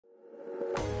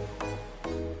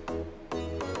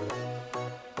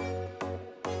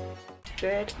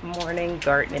Good morning,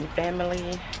 gardening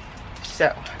family.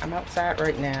 So I'm outside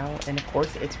right now, and of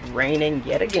course it's raining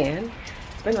yet again.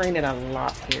 It's been raining a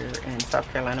lot here in South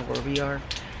Carolina where we are.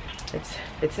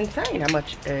 It's insane how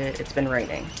much it's been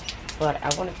raining. But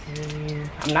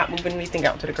I'm not moving anything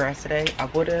out to the grass today. I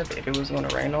would have if it was going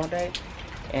to rain all day,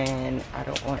 and I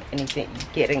don't want anything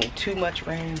getting too much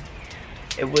rain.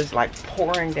 It was like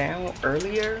pouring down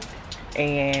earlier,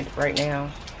 and right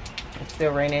now it's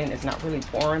still raining. It's not really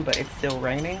pouring, but it's still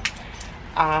raining.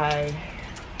 Only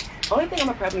thing I'm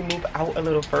gonna probably move out a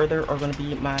little further are gonna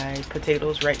be my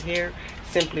potatoes right here,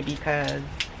 simply because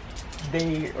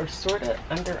they are sort of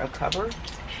under a cover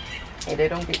and they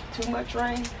don't get too much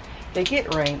rain. They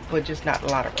get rain, but just not a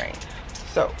lot of rain.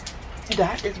 So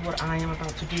that is what I am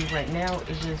about to do right now,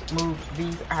 is just move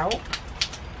these out,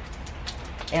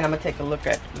 and I'm gonna take a look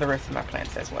at the rest of my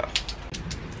plants as well.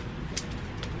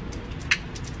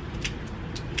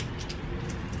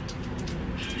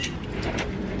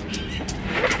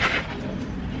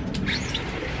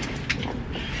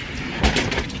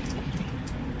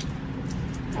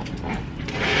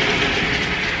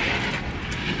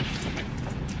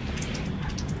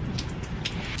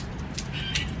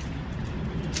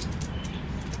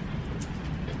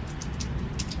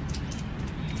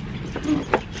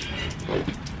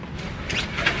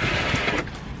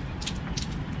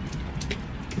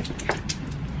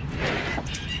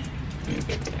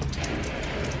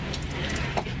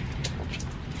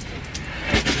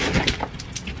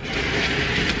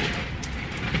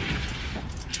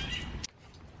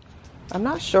 I'm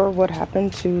not sure what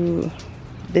happened to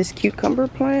this cucumber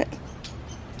plant.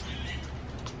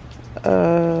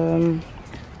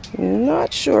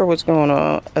 Not sure what's going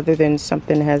on, other than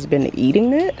something has been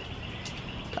eating it.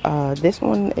 This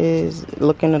one is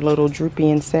looking a little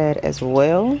droopy and sad as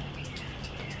well.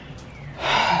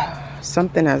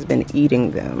 Something has been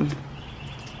eating them,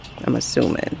 I'm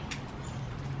assuming.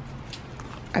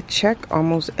 I check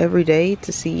almost every day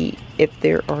to see if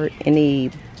there are any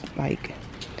like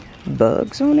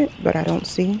bugs on it, but I don't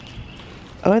see.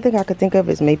 The only thing I could think of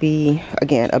is maybe,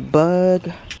 again, a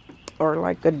bug or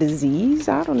like a disease.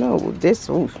 I don't know. This,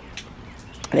 oof,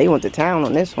 they went to town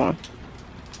on this one.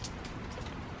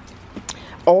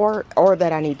 Or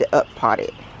that I need to up pot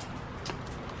it.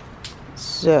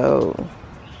 So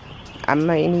I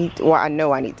may need, well, I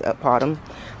know I need to up pot them.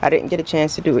 I didn't get a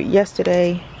chance to do it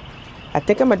yesterday. I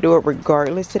think I'm gonna do it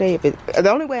regardless today. The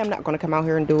only way I'm not gonna come out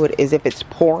here and do it is if it's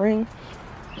pouring.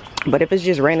 But if it's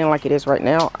just raining like it is right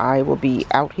now, I will be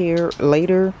out here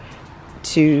later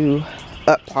to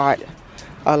up pot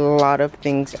a lot of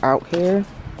things out here.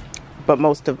 But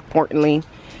most importantly,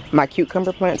 my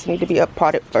cucumber plants need to be up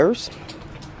potted first.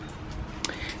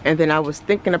 And then I was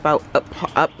thinking about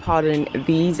up potting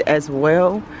these as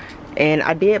well. And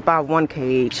I did buy one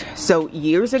cage. So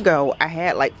years ago, I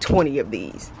had like 20 of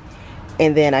these.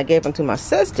 And then I gave them to my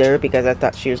sister because I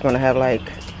thought she was going to have like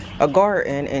a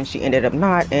garden, and she ended up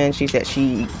not, and she said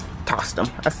she tossed them.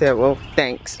 I said, well,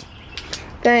 thanks.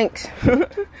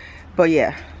 But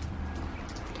yeah,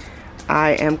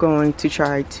 I am going to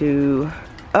try to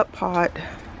up pot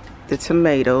the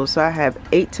tomatoes. So I have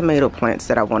 8 tomato plants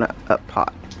that I want to up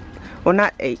pot. Well,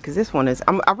 not 8, because this one is,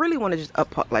 I really want to just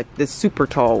up pot like the super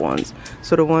tall ones.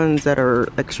 So the ones that are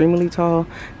extremely tall.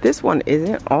 This one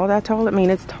isn't all that tall. I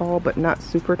mean, it's tall, but not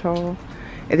super tall.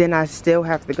 And then I still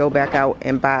have to go back out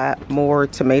and buy more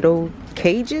tomato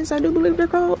cages, I do believe they're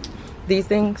called. These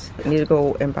things. I need to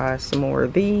go and buy some more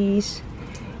of these.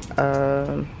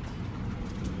 And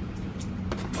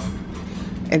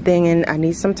then I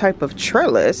need some type of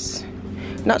trellis.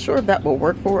 Not sure if that will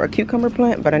work for a cucumber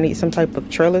plant, but I need some type of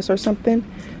trellis or something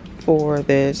for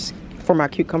this, for my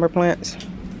cucumber plants.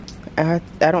 I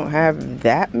don't have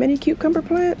that many cucumber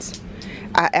plants.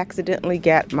 I accidentally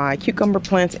got my cucumber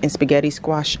plants and spaghetti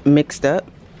squash mixed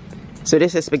up. So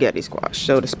this is spaghetti squash.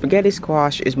 So the spaghetti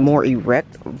squash is more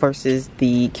erect versus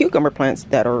the cucumber plants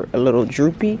that are a little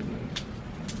droopy.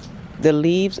 The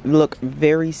leaves look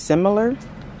very similar.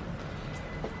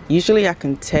 Usually I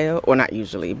can tell, or not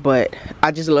usually, but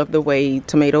I just love the way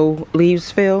tomato leaves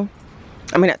feel.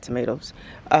 I mean, not tomatoes.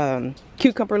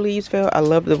 Cucumber leaves feel. I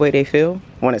love the way they feel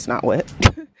when it's not wet.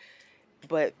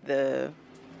 But the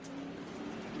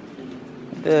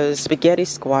spaghetti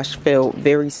squash feel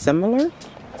very similar.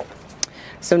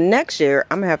 So next year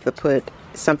I'm gonna have to put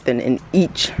something in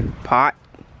each pot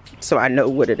so I know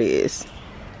what it is,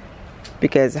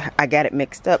 because I got it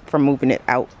mixed up from moving it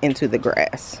out into the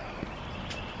grass.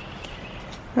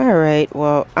 Alright,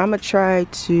 well, I'm gonna try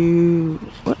to,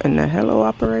 what in the hello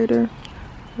operator?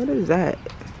 What is that?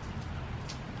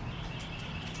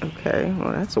 Okay,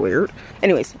 well that's weird.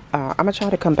 Anyways, I'm gonna try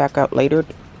to come back out later,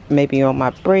 maybe on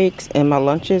my breaks and my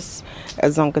lunches,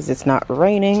 as long as it's not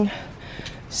raining.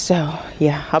 So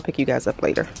yeah, I'll pick you guys up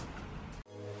later.